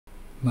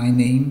My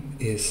name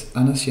is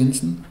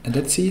Jensen, and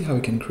let's see how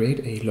we can create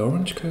a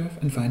Lorenz curve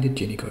and find the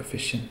Gini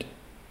coefficient.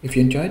 If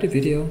you enjoyed the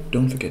video,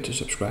 don't forget to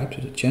subscribe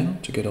to the channel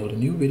to get all the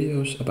new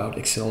videos about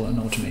Excel and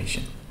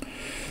automation.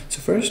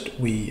 So first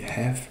we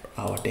have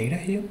our data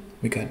here.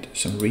 We got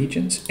some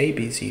regions A,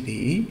 B, C, D,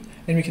 E,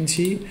 and we can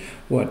see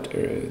what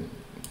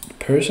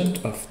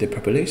percent of the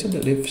population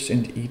that lives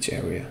in each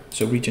area.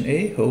 So region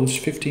A holds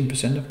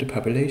 15% of the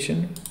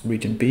population,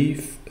 region B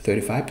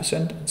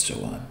 35%, and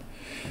so on.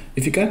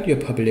 If you got your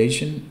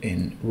population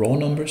in raw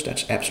numbers,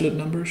 that's absolute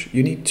numbers,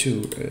 you need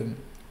to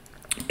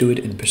do it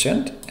in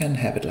percent and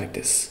have it like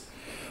this.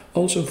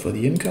 Also for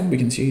the income, we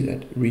can see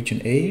that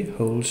region A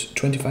holds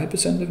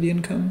 25% of the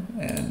income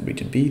and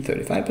region B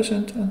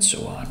 35% and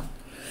so on.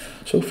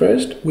 So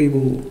first we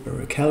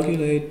will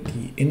calculate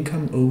the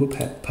income over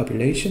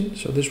population.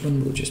 So this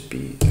one will just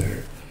be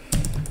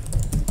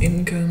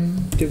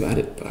income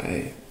divided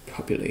by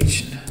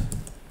population.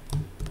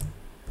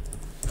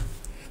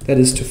 That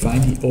is to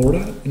find the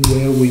order in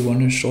where we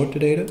want to sort the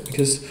data,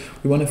 because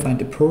we want to find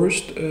the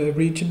poorest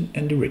region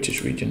and the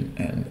richest region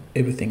and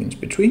everything in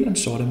between and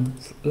sort them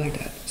like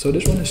that. So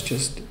this one is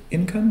just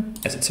income,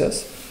 as it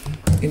says,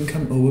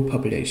 income over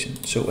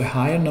population. So a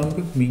higher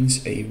number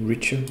means a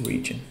richer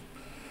region.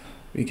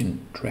 We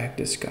can drag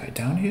this guy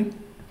down here.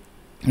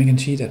 We can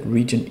see that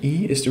region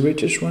E is the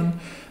richest one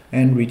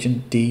and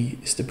region D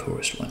is the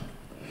poorest one.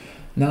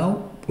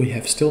 Now we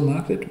have still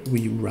marked it.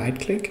 We right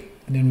click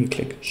and then we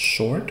click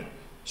sort,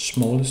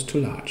 smallest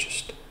to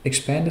largest.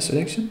 Expand the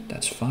selection,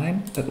 that's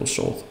fine. That will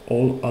sort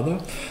all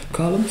other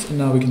columns, and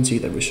now we can see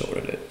that we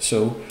sorted it.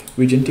 So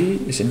region D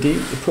is indeed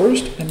the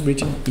poorest and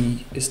region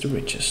E is the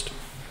richest.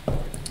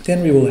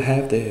 Then we will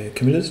have the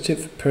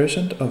cumulative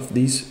percent of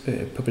these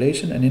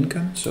population and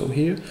income. So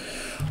here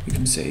we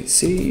can say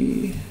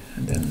C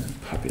and then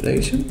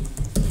population.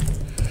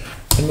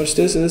 And what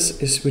this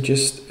is we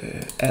just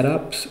add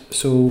up.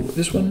 So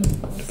this one,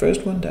 the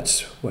first one,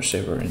 that's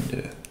whatever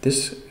in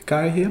this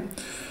guy here.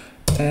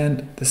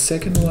 And the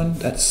second one,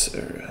 that's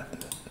the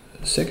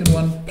second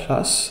one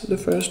plus the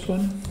first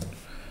one,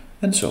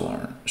 and so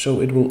on.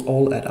 So it will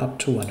all add up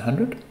to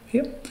 100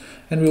 here.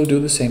 And we'll do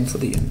the same for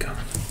the income.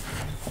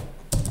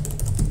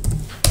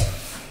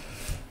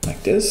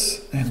 Like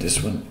this, and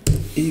this one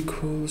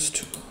equals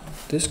to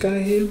this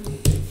guy here.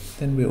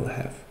 Then we'll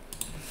have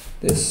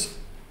this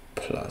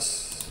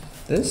plus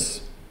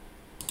this.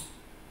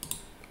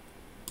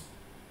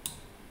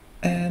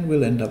 And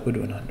we'll end up with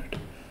 100.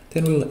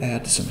 Then we'll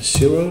add some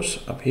zeros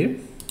up here,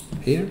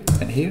 here,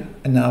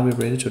 and now we're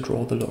ready to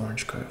draw the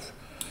Lorenz curve.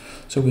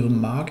 So we'll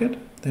mark it,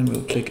 then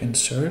we'll click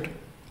insert,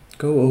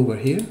 go over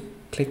here,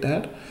 click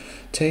that,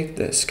 take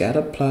the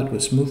scatter plot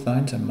with smooth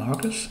lines and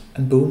markers,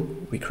 and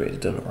boom, we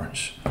created the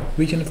Lorenz.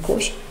 We can of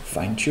course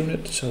fine tune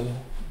it, so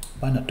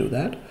why not do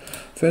that?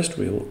 First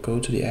we'll go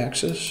to the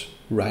axis,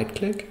 right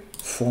click,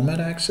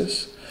 format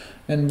axis,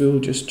 and we'll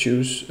just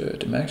choose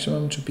the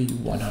maximum to be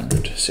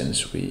 100,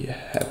 since we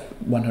have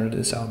 100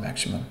 as our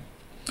maximum.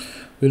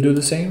 We'll do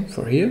the same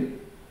for here.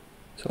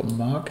 So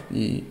mark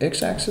the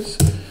x-axis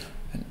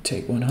and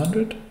take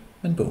 100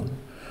 and boom.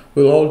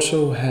 We'll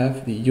also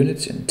have the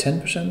units in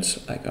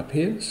 10% like up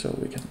here, so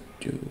we can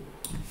do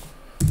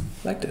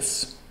like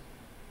this.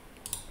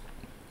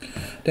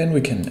 Then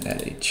we can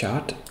add a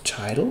chart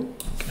title.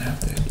 We can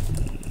have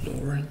the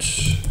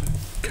Lorenz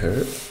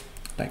curve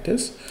like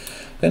this.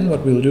 Then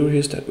what we'll do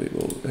is that we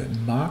will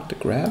mark the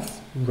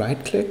graph,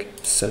 right click,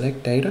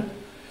 select data,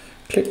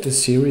 click the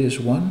series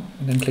 1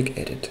 and then click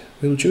edit.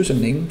 We'll choose a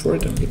name for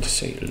it and we'll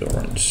say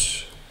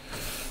Lorenz.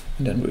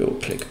 And then we'll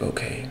click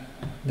OK.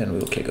 Then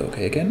we'll click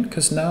OK again,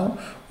 because now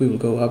we will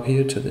go up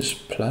here to this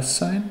plus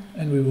sign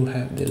and we will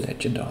have the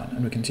legend on,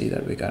 and we can see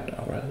that we got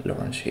our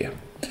Lorenz here.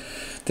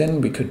 Then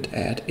we could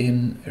add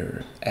in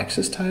our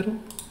axis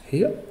title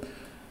here.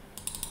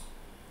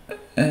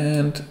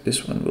 And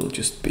this one will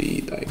just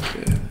be like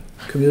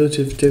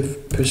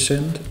cumulative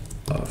percent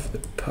of the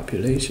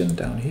population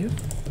down here,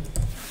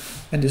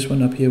 and this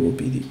one up here will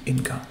be the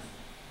income.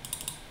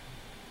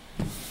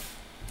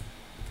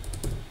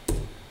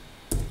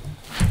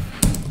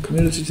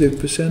 Cumulative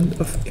percent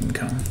of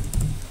income,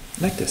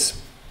 like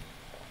this.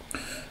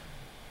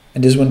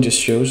 And this one just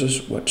shows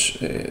us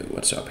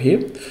what's up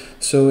here.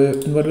 So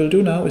and what we'll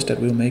do now is that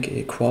we'll make a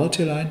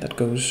equality line that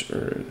goes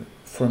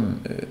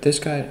from this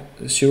guy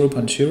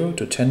 0.0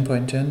 to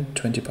 10.10,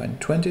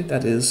 20.20.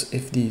 That is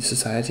if the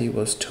society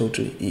was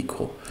totally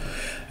equal.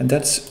 And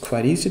that's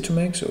quite easy to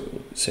make. So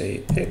we'll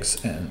say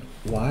X and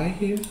Y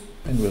here,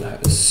 and we'll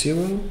have a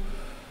 0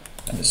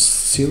 and a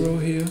 0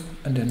 here,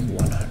 and then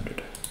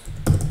 100.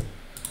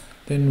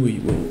 Then we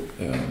will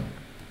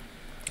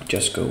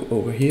just go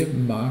over here,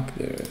 mark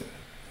the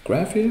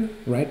graph here,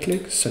 right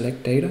click,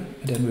 select data,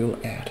 and then we'll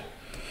add.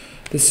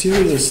 The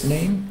series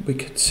name, we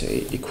could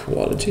say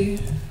equality,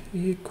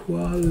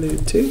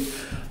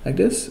 like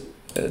this.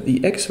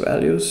 The X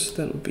values,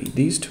 that will be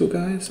these two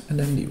guys, and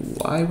then the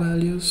Y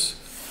values,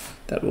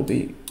 that will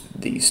be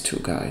these two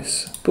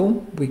guys.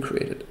 Boom, we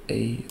created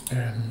a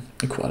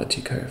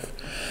equality curve.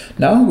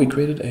 Now we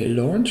created a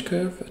Lorenz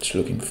curve. It's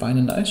looking fine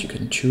and nice. You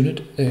can tune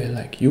it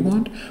like you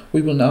want.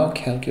 We will now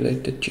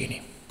calculate the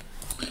Gini.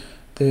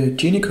 The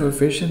Gini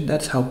coefficient,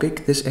 that's how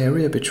big this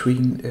area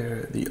between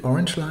the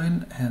orange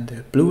line and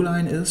the blue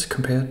line is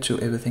compared to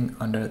everything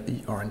under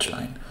the orange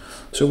line.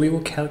 So we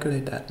will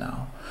calculate that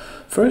now.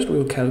 First we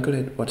will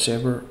calculate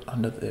whatever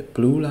under the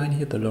blue line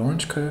here, the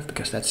Lorenz curve,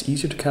 because that's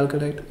easy to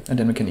calculate, and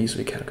then we can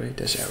easily calculate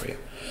this area.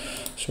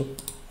 So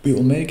we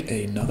will make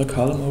another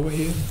column over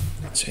here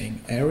saying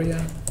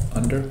area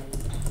under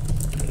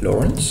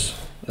Lorenz,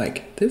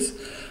 like this,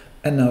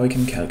 and now we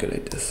can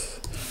calculate this.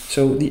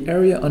 So the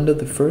area under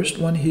the first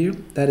one here,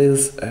 that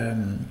is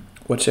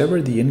whatever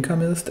the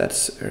income is,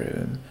 that's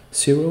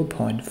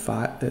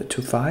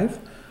 0.25. You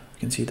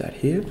can see that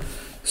here.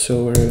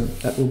 So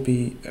that will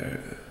be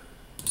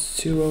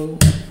 0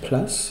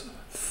 plus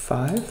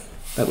 5.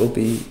 That will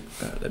be,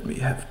 let me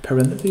have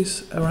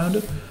parentheses around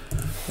it,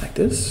 like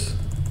this.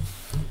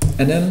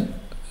 And then,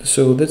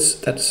 so that's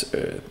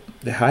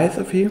the height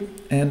of here.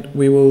 And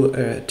we will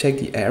take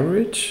the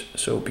average.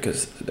 So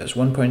because there's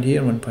 1 point here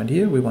and 1 point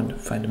here, we want to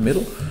find the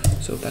middle.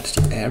 So that's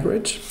the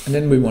average. And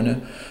then we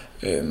want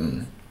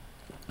to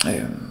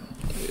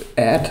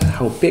add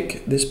how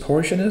big this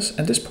portion is,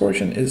 and this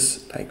portion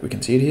is, like we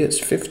can see it here, it's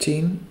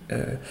 15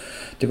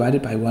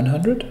 divided by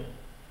 100.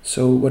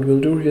 So what we'll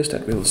do here is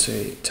that we'll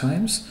say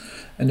times,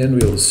 and then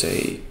we'll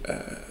say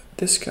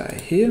this guy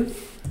here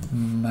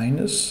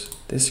minus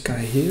this guy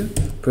here,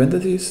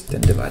 parentheses,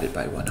 then divided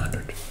by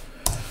 100.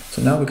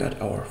 So now we got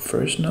our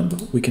first number.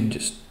 We can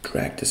just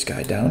drag this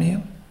guy down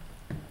here,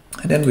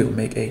 and then we'll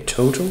make a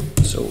total,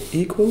 so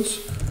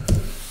equals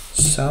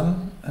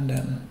sum, and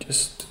then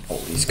just all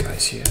these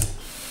guys here.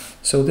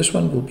 So this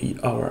one will be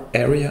our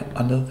area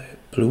under the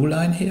blue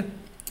line here,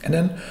 and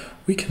then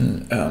we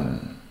can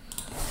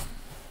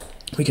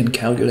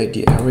calculate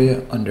the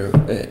area under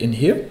in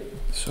here.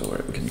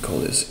 So we can call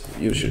this,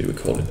 usually we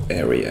call it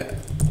area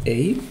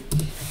A,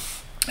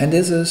 and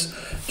this is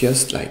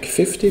just like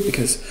 50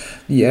 because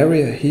the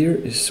area here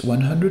is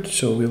 100.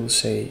 So we'll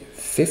say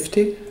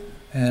 50,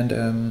 and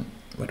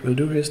what we'll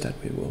do is that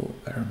we will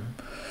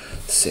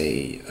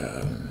say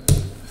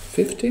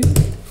 50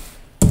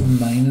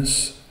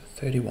 minus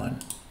 31,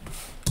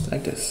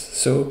 like this.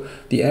 So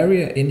the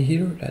area in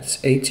here, that's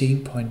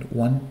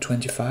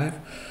 18.125,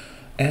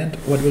 and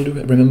what we'll do,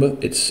 remember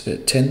it's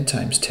 10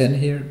 times 10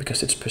 here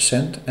because it's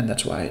percent, and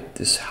that's why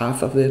this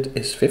half of it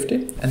is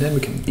 50. And then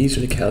we can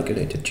easily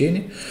calculate the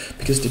Gini,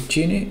 because the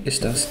Gini is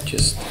just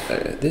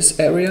this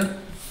area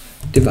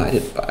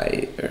divided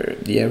by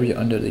the area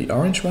under the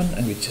orange one,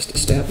 and we just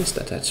established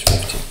that that's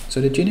 50.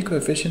 So the Gini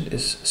coefficient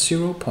is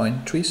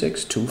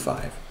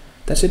 0.3625.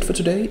 That's it for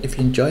today. If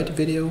you enjoyed the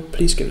video,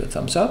 please give it a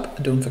thumbs up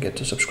and don't forget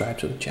to subscribe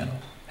to the channel.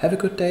 Have a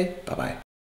good day. Bye bye.